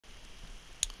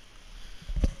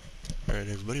Alright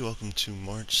everybody, welcome to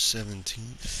March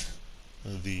 17th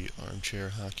of the Armchair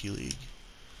Hockey League.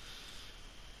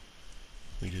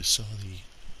 We just saw the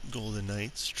Golden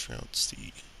Knights trounce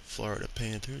the Florida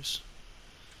Panthers.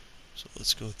 So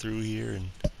let's go through here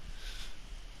and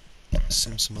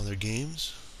sim some other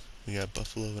games. We got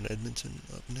Buffalo and Edmonton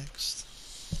up next.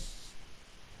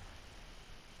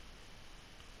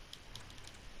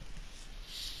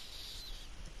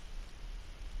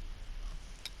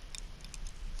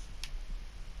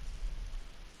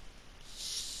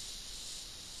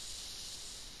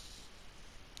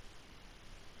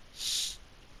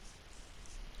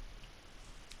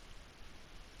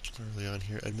 Early on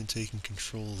here, Edmonton taking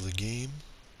control of the game.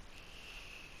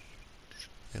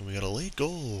 And we got a late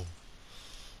goal.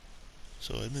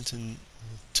 So Edmonton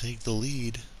will take the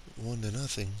lead 1-0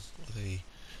 with a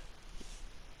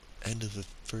end of the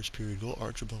first period goal.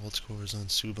 Archibald scores on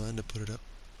Subban to put it up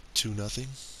 2-0.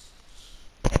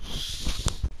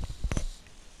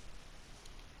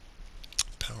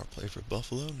 Power play for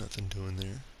Buffalo, nothing doing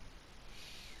there.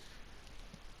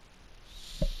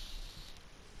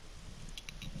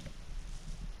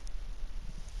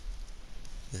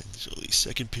 And so the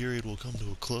second period will come to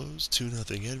a close.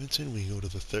 2-0 Edmonton. We go to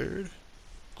the third.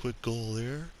 Quick goal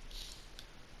there.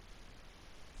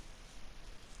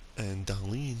 And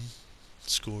Dahlin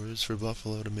scores for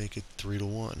Buffalo to make it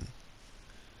 3-1.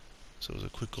 So it was a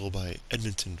quick goal by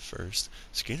Edmonton first.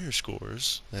 Skinner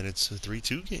scores, and it's a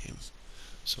 3-2 game.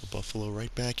 So Buffalo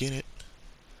right back in it.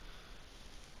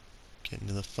 Getting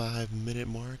to the 5-minute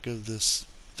mark of this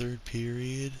third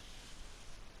period.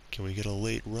 Can we get a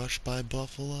late rush by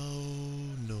Buffalo?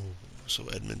 No. So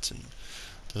Edmonton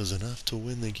does enough to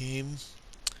win the game.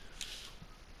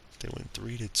 They went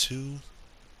 3-2.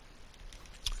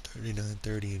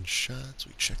 39-30 in shots.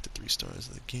 We checked the 3 stars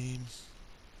of the game.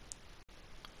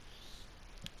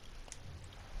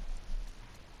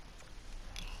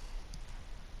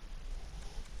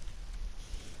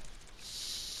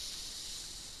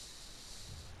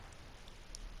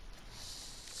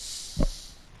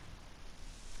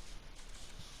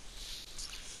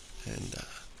 And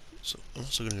so I'm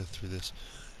also going to go through this.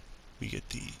 We get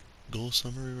the goal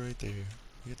summary right there.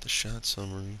 We get the shot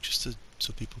summary just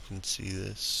so people can see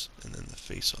this, and then the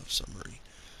face-off summary.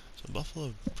 So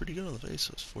Buffalo pretty good on the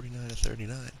face-offs,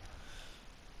 49-39.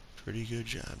 Pretty good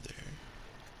job there.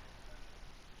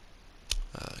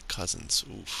 Cousins,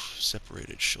 oof,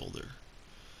 separated shoulder.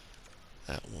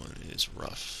 That one is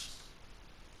rough.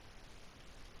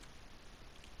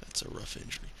 That's a rough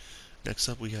injury. Next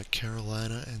up, we got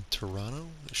Carolina and Toronto.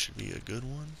 This should be a good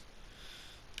one.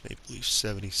 Maple Leafs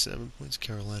 77 points.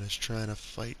 Carolina's trying to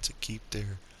fight to keep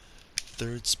their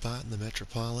third spot in the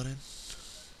Metropolitan.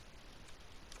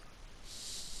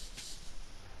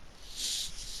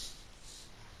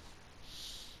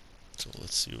 So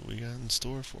let's see what we got in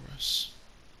store for us.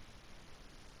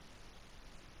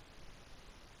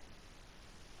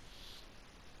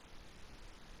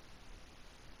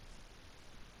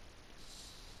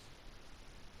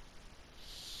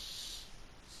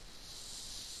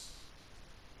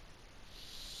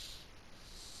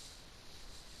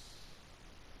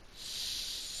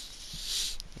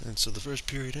 And so the first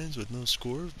period ends with no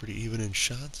score, pretty even in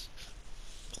shots,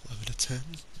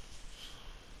 11-10.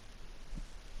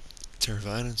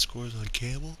 Teravainen scores on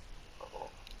Campbell.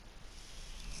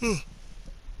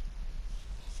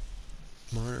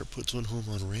 Marner puts one home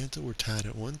on Ranta. We're tied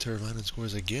at 1. Teravainen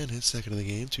scores again, his second of the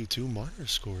game, 2-2. Marner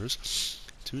scores,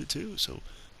 2-2. So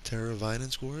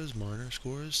Teravainen scores, Marner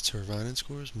scores, Teravainen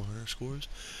scores, Marner scores,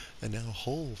 and now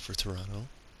Hull for Toronto,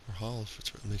 or Hall for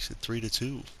Toronto, makes it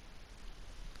 3-2.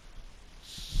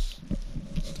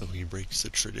 So he breaks the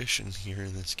tradition here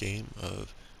in this game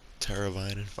of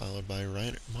Teravainen followed by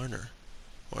Marner.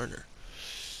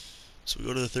 So we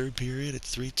go to the third period.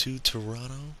 It's 3-2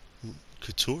 Toronto.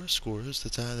 Couture scores to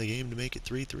tie the game to make it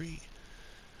 3-3.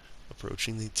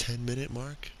 Approaching the 10-minute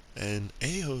mark. And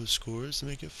Aho scores to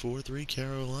make it 4-3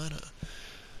 Carolina.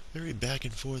 Very back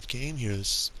and forth game here.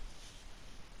 This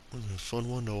was a fun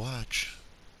one to watch.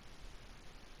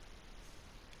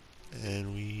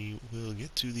 And we will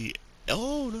get to the...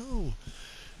 Oh no!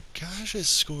 Kasha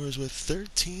scores with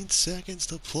 13 seconds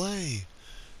to play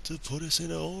to put us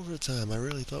into overtime. I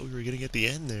really thought we were going to get the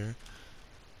end there.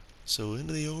 So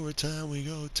into the overtime we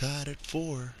go, tied at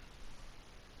 4.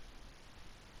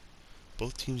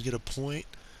 Both teams get a point.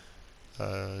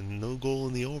 No goal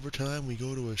in the overtime. We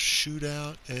go to a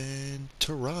shootout, and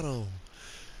Toronto.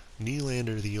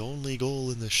 Nylander, the only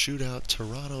goal in the shootout.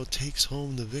 Toronto takes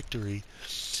home the victory.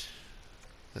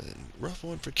 And rough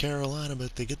one for Carolina,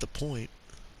 but they get the point,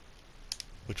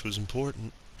 which was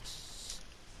important.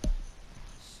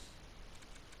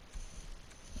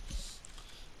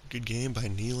 Good game by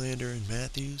Nylander and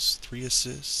Matthews, 3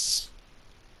 assists.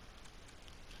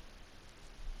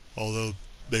 Although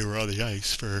they were on the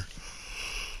ice for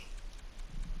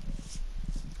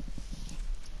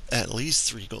at least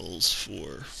 3 goals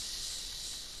for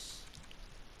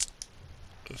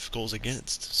goals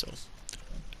against, so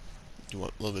you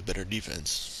want a little bit better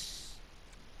defense.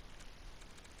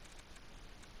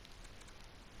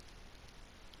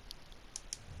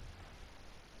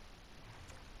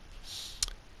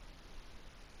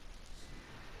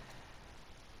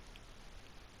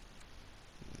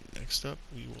 Next up,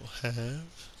 we will have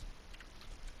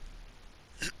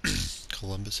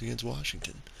Columbus against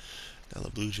Washington. Now the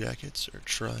Blue Jackets are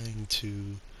trying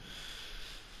to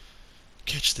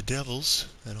catch the Devils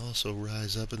and also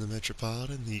rise up in the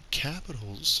Metropolitan. The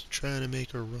Capitals trying to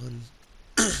make a run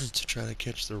to try to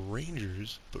catch the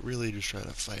Rangers, but really just trying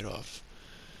to fight off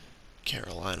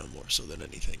Carolina more so than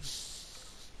anything.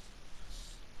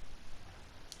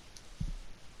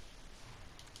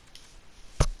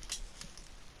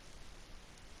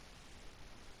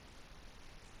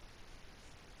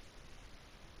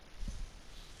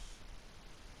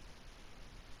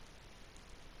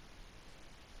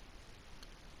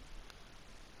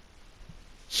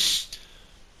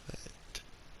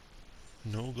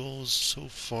 No goals so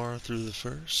far through the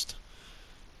first.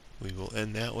 We will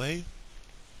end that way.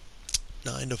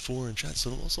 9-4 in shots.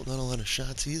 So also not a lot of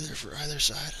shots either for either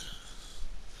side.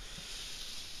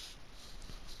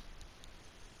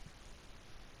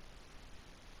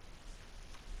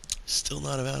 Still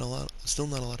not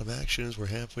a lot of action as we're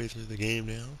halfway through the game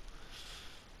now.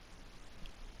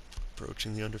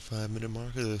 Approaching the under 5-minute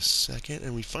mark of the second,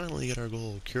 and we finally get our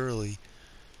goal. Curly,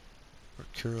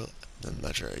 I'm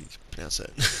not sure how you pronounce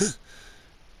that.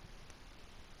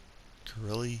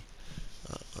 Curly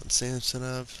on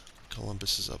Samsonov.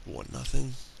 Columbus is up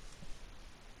 1-0.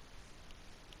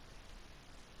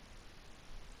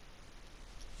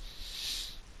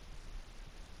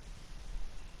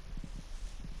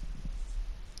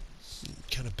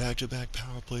 Kind of back-to-back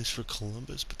power plays for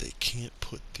Columbus, but they can't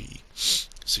put the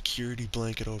security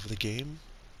blanket over the game.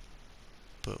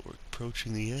 But we're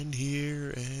approaching the end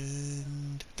here,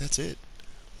 and that's it.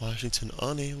 Washington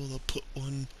unable to put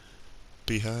one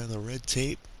behind the red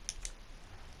tape.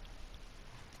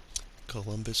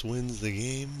 Columbus wins the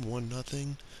game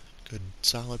 1-0. Good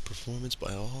solid performance by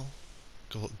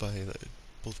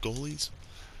both goalies.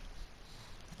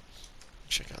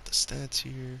 Check out the stats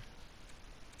here.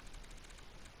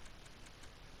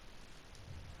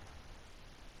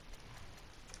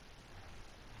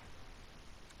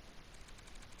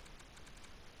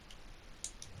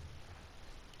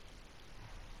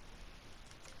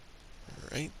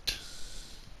 Alright.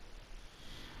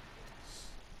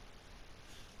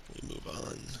 We move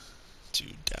on to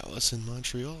Dallas and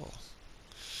Montreal.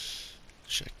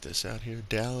 Check this out here.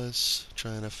 Dallas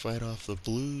trying to fight off the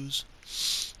Blues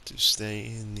to stay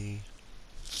in the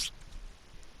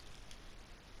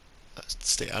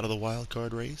stay out of the wild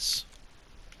card race.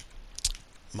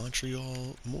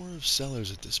 Montreal more of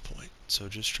sellers at this point, so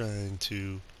just trying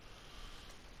to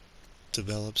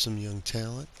develop some young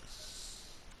talent.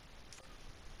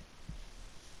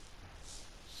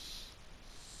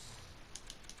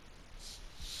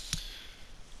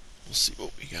 We'll see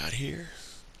what we got here.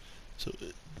 So,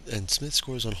 and Smith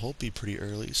scores on Holtby pretty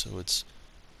early, so it's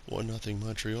 1-0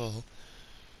 Montreal.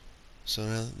 So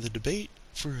now the debate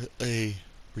for a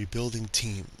rebuilding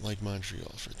team like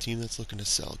Montreal, for a team that's looking to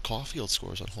sell, Caulfield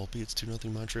scores on Holtby, it's 2-0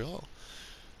 Montreal.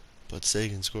 But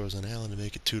Sagan scores on Allen to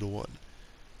make it 2-1.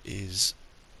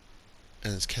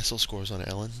 And as Kessel scores on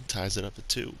Allen, ties it up at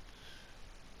 2.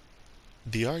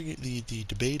 The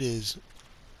debate is,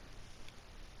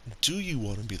 do you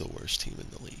want to be the worst team in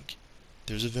the league?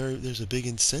 There's a big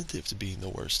incentive to being the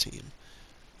worst team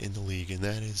in the league, and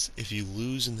that is if you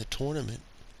lose in the tournament,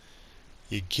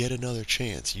 you get another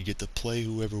chance. You get to play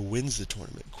whoever wins the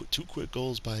tournament. 2 quick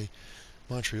goals by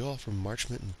Montreal from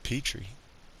Marchment and Petrie.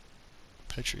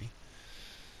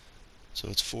 So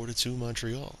it's 4-2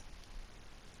 Montreal.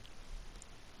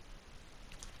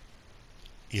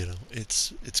 You know,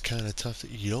 it's kind of tough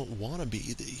that you don't want to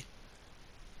be the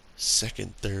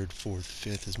second, third, fourth,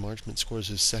 fifth as Marchment scores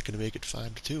his second to make it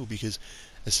 5-2, because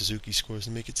as Suzuki scores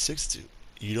to make it 6-2.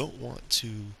 You don't want to.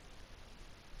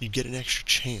 You get an extra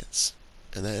chance,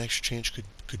 and that extra chance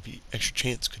could be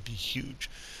huge.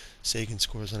 Sagan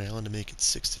scores on Allen to make it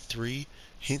 6-3.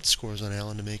 Hint scores on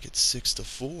Allen to make it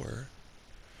 6-4.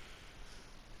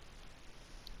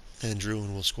 And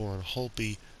Druin will score on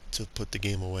Holtby to put the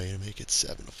game away and make it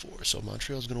 7-4. So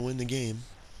Montreal's going to win the game.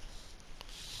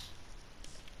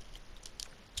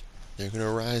 They're going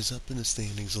to rise up in the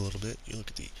standings a little bit. You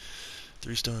look at the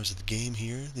three stars of the game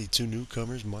here. The two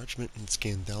newcomers, Marchment and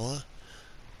Scandella.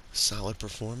 Solid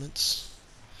performance.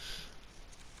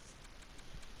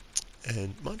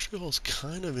 And Montreal's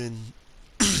kind of in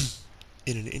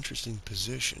an interesting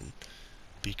position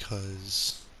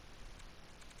because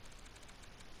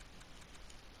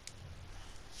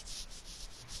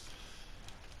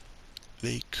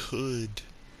they could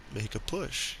make a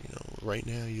push. Right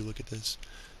now you look at this,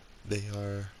 they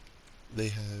are they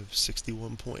have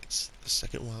 61 points. The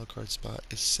second wild card spot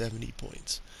is 70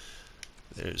 points.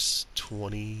 There's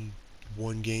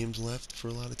 21 games left for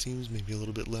a lot of teams, maybe a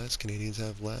little bit less. Canadians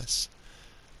have less.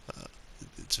 Uh,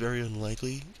 it's very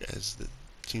unlikely, as the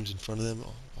teams in front of them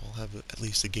all have at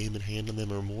least a game in hand on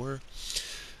them or more.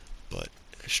 But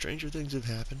stranger things have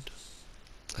happened.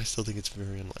 I still think it's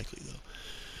very unlikely, though.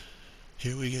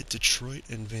 Here we get Detroit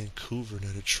and Vancouver.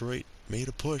 Now Detroit made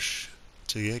a push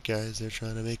to get guys. They're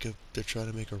trying to make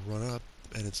a run up,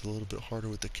 and it's a little bit harder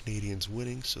with the Canadians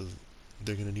winning, so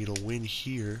they're going to need a win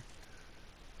here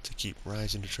to keep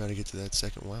rising to try to get to that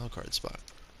second wild card spot.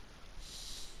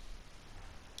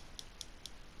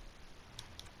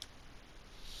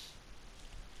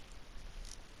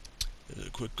 There's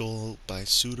a quick goal by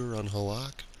Suter on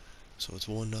Halak, so it's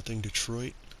 1-0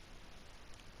 Detroit.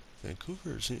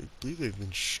 Vancouver, I believe they've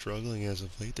been struggling as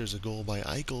of late. There's a goal by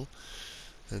Eichel,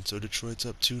 and so Detroit's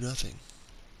up 2-0.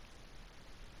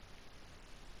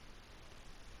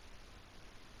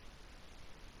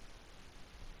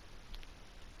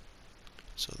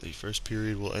 So the first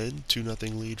period will end.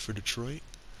 2-0 lead for Detroit.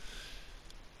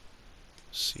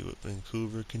 See what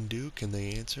Vancouver can do. Can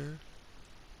they answer?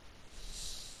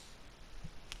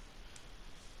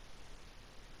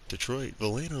 Detroit,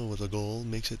 Valeno with a goal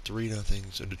makes it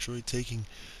 3-0. So Detroit taking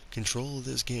control of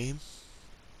this game.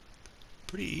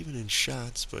 Pretty even in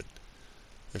shots, but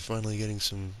they're finally getting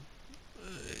some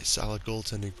solid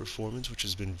goaltending performance, which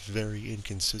has been very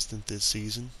inconsistent this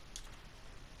season.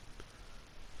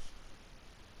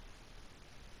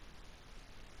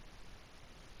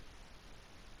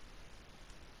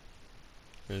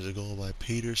 There's a goal by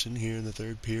Peterson here in the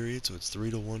third period, so it's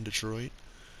 3-1 Detroit.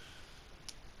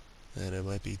 And it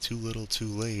might be too little too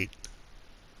late.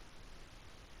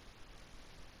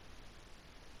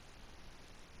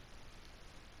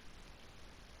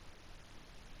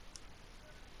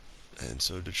 And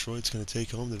so Detroit's going to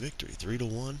take home the victory,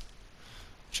 3-1.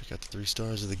 Check out the three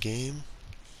stars of the game.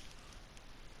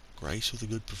 Grice with a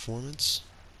good performance.